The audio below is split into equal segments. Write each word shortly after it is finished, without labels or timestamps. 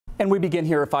And we begin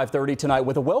here at 5:30 tonight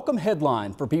with a welcome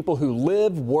headline for people who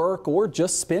live, work, or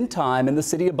just spend time in the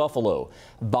city of Buffalo.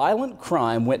 Violent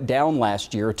crime went down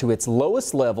last year to its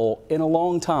lowest level in a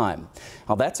long time.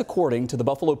 Now, that's according to the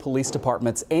Buffalo Police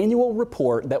Department's annual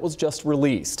report that was just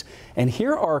released. And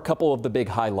here are a couple of the big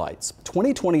highlights.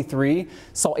 2023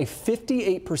 saw a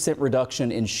 58%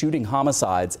 reduction in shooting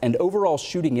homicides, and overall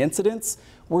shooting incidents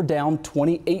were down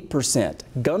 28%.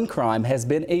 Gun crime has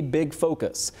been a big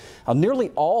focus. Now, nearly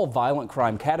all violent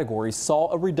crime categories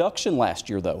saw a reduction last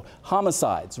year, though.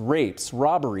 Homicides, rapes,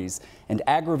 robberies, and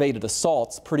aggravated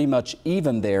assaults pretty much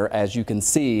even there, as you can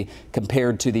see,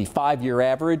 compared to the 5-year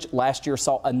average. Last year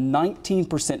saw a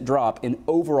 19% drop in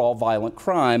overall violent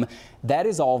crime. That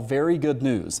is all very good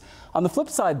news. On the flip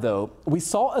side, though, we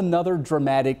saw another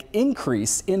dramatic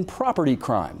increase in property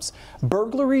crimes.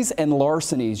 Burglaries and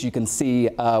larcenies, you can see,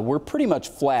 were pretty much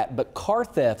flat, but car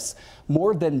thefts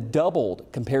more than doubled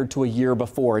compared to a year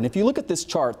before. And if you look at this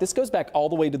chart, this goes back all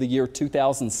the way to the year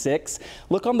 2006.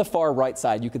 Look on the far right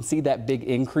side, you can see that big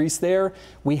increase there.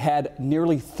 We had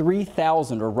nearly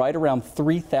 3,000 or right around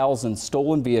 3,000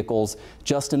 stolen vehicles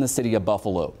just in the city of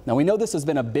Buffalo. Now, we know this has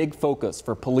been a big focus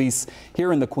for police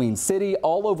here in the Queen City,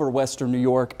 all over Western New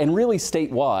York, and really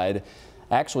statewide.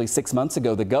 Actually, 6 months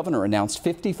ago, the governor announced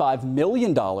 $55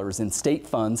 million in state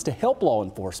funds to help law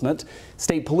enforcement.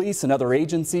 State police and other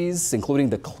agencies, including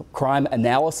the Crime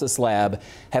Analysis Lab,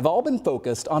 have all been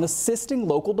focused on assisting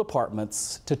local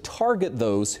departments to target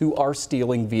those who are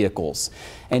stealing vehicles.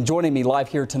 And joining me live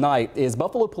here tonight is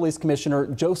Buffalo Police Commissioner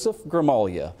Joseph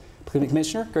Gramaglia.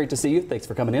 Commissioner, great to see you. Thanks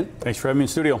for coming in. Thanks for having me in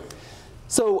studio.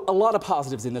 So a lot of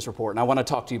positives in this report, and I want to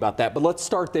talk to you about that. But let's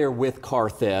start there with car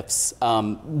thefts.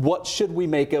 What should we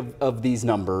make of these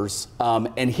numbers?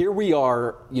 And here we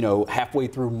are, halfway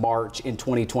through March in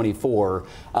 2024.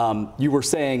 You were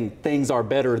saying things are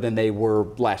better than they were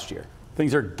last year.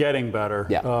 Things are getting better.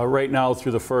 Yeah. Right now,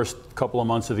 through the first couple of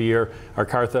months of the year, our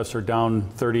car thefts are down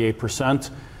 38%.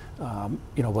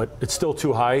 But it's still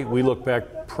too high. We look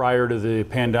back prior to the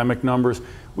pandemic numbers.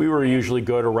 We were usually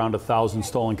good around 1,000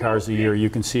 stolen cars a year. You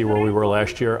can see where we were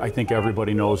last year. I think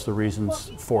everybody knows the reasons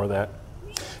for that.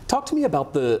 Talk to me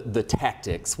about the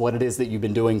tactics, what it is that you've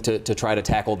been doing to try to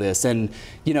tackle this. And,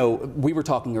 we were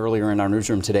talking earlier in our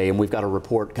newsroom today, and we've got a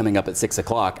report coming up at 6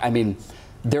 o'clock. I mean,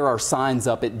 there are signs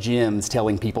up at gyms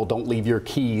telling people don't leave your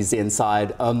keys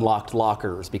inside unlocked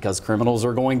lockers because criminals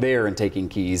are going there and taking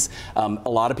keys. A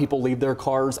lot of people leave their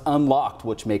cars unlocked,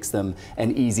 which makes them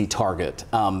an easy target.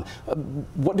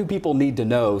 What do people need to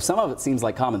know? Some of it seems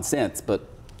like common sense, but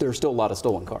there's still a lot of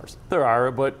stolen cars. There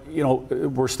are, but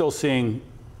we're still seeing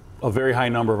a very high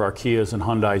number of our Kias and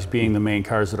Hyundais being the main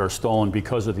cars that are stolen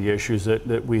because of the issues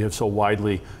that we have so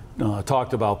widely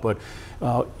talked about. But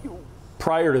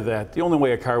prior to that, the only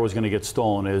way a car was going to get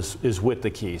stolen is with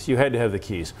the keys. You had to have the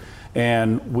keys.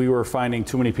 And we were finding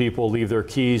too many people leave their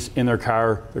keys in their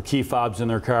car, their key fobs in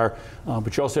their car.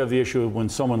 But you also have the issue of when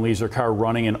someone leaves their car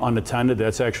running and unattended.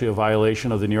 That's actually a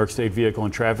violation of the New York State Vehicle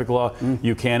and Traffic Law.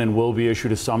 You can and will be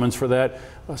issued a summons for that.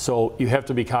 So you have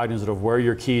to be cognizant of where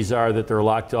your keys are, that they're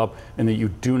locked up, and that you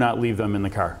do not leave them in the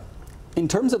car. In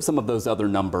terms of some of those other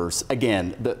numbers,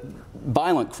 again, the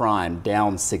violent crime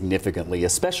down significantly,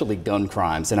 especially gun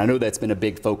crimes, and I know that's been a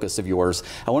big focus of yours.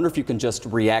 I wonder if you can just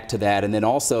react to that. And then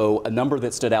also a number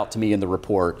that stood out to me in the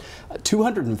report,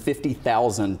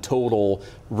 250,000 total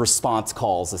response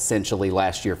calls essentially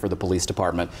last year for the police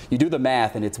department. You do the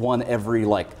math and it's one every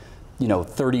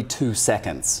 32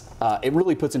 seconds. It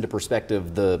really puts into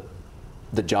perspective the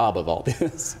job of all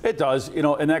this. It does,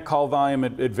 and that call volume,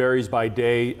 it varies by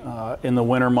day. In the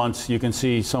winter months, you can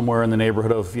see somewhere in the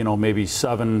neighborhood of, maybe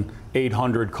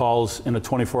 700-800 calls in a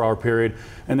 24-hour period.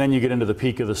 And then you get into the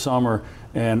peak of the summer,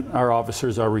 and our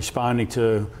officers are responding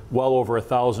to well over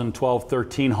 1,000, 1,200,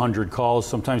 1,300 calls,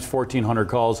 sometimes 1,400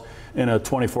 calls in a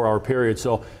 24-hour period.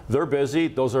 So they're busy.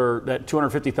 That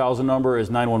 250,000 number is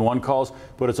 911 calls,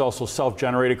 but it's also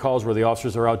self-generated calls where the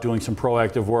officers are out doing some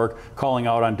proactive work, calling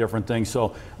out on different things.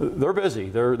 So they're busy.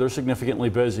 They're significantly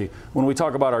busy. When we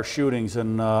talk about our shootings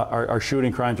and our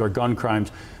shooting crimes, our gun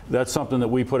crimes, that's something that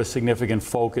we put a significant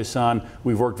focus on.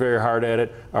 We've worked very hard at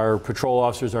it. Our patrol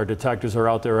officers, our detectives are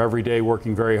out there every day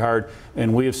working very hard,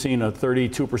 and we have seen a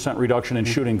 32% reduction in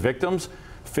shooting victims,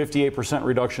 58%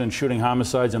 reduction in shooting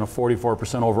homicides, and a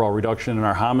 44% overall reduction in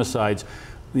our homicides.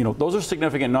 Those are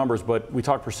significant numbers, but we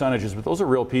talk percentages, but those are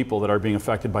real people that are being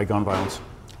affected by gun violence.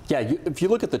 Yeah, if you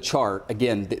look at the chart,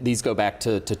 again, these go back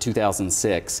to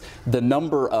 2006, the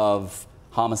number of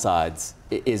homicides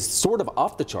is sort of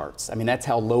off the charts. I mean, that's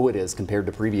how low it is compared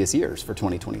to previous years for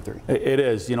 2023. It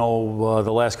is. The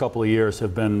last couple of years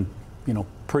have been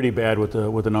pretty bad with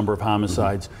the number of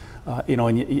homicides.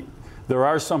 There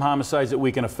are some homicides that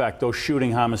we can affect. Those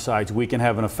shooting homicides, we can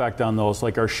have an effect on those,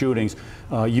 like our shootings,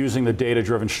 using the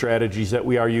data-driven strategies that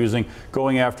we are using,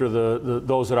 going after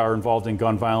those that are involved in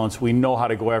gun violence. We know how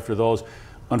to go after those.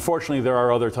 Unfortunately, there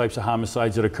are other types of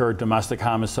homicides that occur, domestic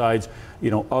homicides,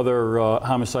 other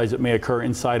homicides that may occur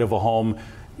inside of a home.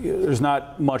 There's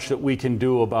not much that we can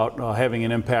do about having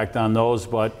an impact on those,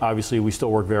 but obviously we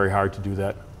still work very hard to do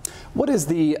that. What is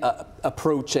the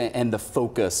approach and the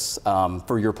focus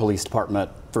for your police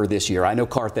department for this year? I know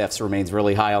car thefts remains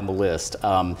really high on the list,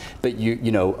 but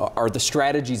are the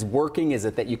strategies working? Is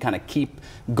it that you kind of keep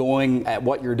going at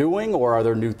what you're doing, or are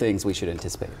there new things we should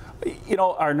anticipate?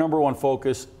 Our number one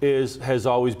focus has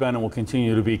always been and will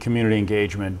continue to be community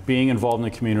engagement, being involved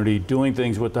in the community, doing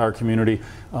things with our community,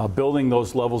 building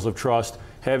those levels of trust,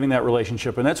 having that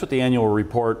relationship, and that's what the annual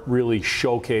report really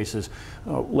showcases.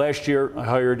 Last year, I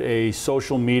hired a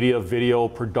social media video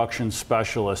production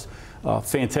specialist.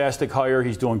 Fantastic hire.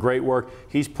 He's doing great work.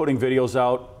 He's putting videos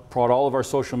out, brought all of our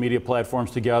social media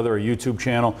platforms together, a YouTube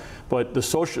channel. But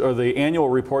the annual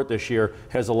report this year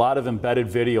has a lot of embedded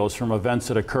videos from events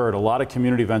that occurred, a lot of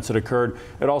community events that occurred.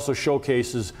 It also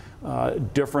showcases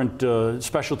different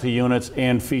specialty units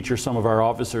and features some of our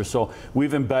officers. So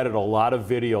we've embedded a lot of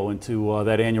video into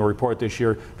that annual report this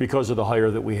year because of the hire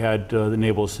that we had that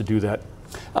enabled us to do that.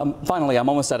 Finally, I'm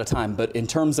almost out of time, but in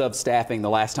terms of staffing, the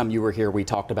last time you were here, we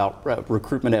talked about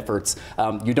recruitment efforts.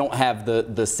 You don't have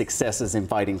the successes in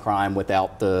fighting crime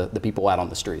without the people out on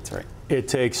the streets, right? It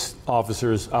takes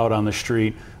officers out on the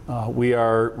street.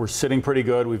 We're sitting pretty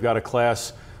good. We've got a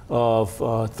class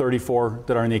of 34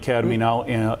 that are in the academy now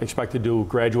and expected to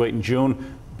graduate in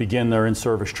June, begin their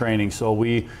in-service training. So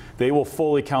they will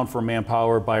fully count for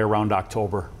manpower by around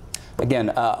October. Again,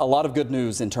 a lot of good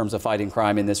news in terms of fighting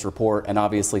crime in this report, and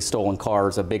obviously stolen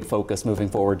cars, a big focus moving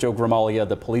forward. Joe Gramaglia,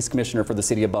 the police commissioner for the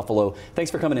city of Buffalo,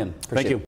 thanks for coming in. Thank you.